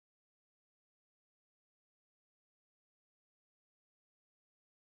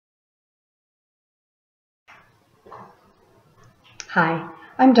Hi,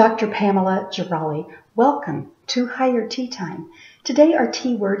 I'm Dr. Pamela Girali. Welcome to Higher Tea Time. Today our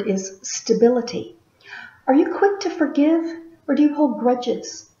tea word is stability. Are you quick to forgive or do you hold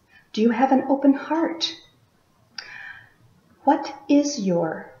grudges? Do you have an open heart? What is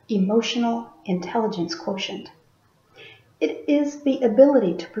your emotional intelligence quotient? It is the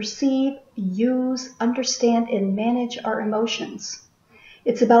ability to perceive, use, understand, and manage our emotions.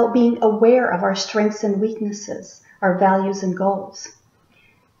 It's about being aware of our strengths and weaknesses, our values and goals.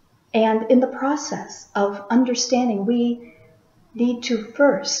 And in the process of understanding, we need to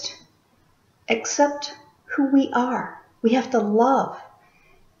first accept who we are. We have to love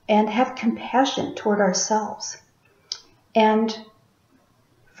and have compassion toward ourselves. And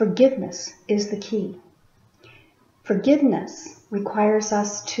forgiveness is the key. Forgiveness requires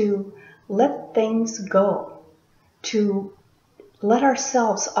us to let things go, to let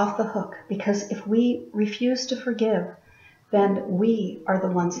ourselves off the hook, because if we refuse to forgive, then we are the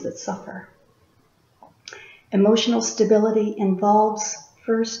ones that suffer. Emotional stability involves,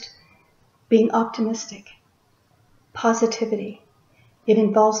 first, being optimistic, positivity. It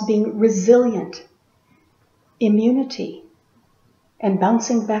involves being resilient, immunity, and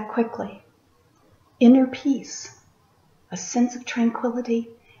bouncing back quickly, inner peace, a sense of tranquility,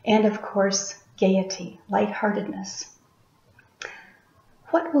 and of course, gaiety, lightheartedness.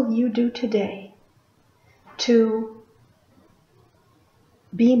 What will you do today to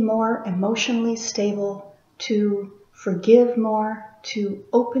be more emotionally stable, to forgive more, to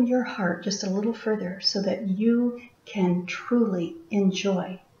open your heart just a little further so that you can truly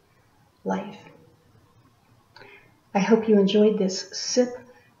enjoy life? I hope you enjoyed this sip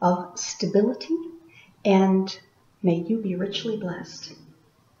of stability, and may you be richly blessed.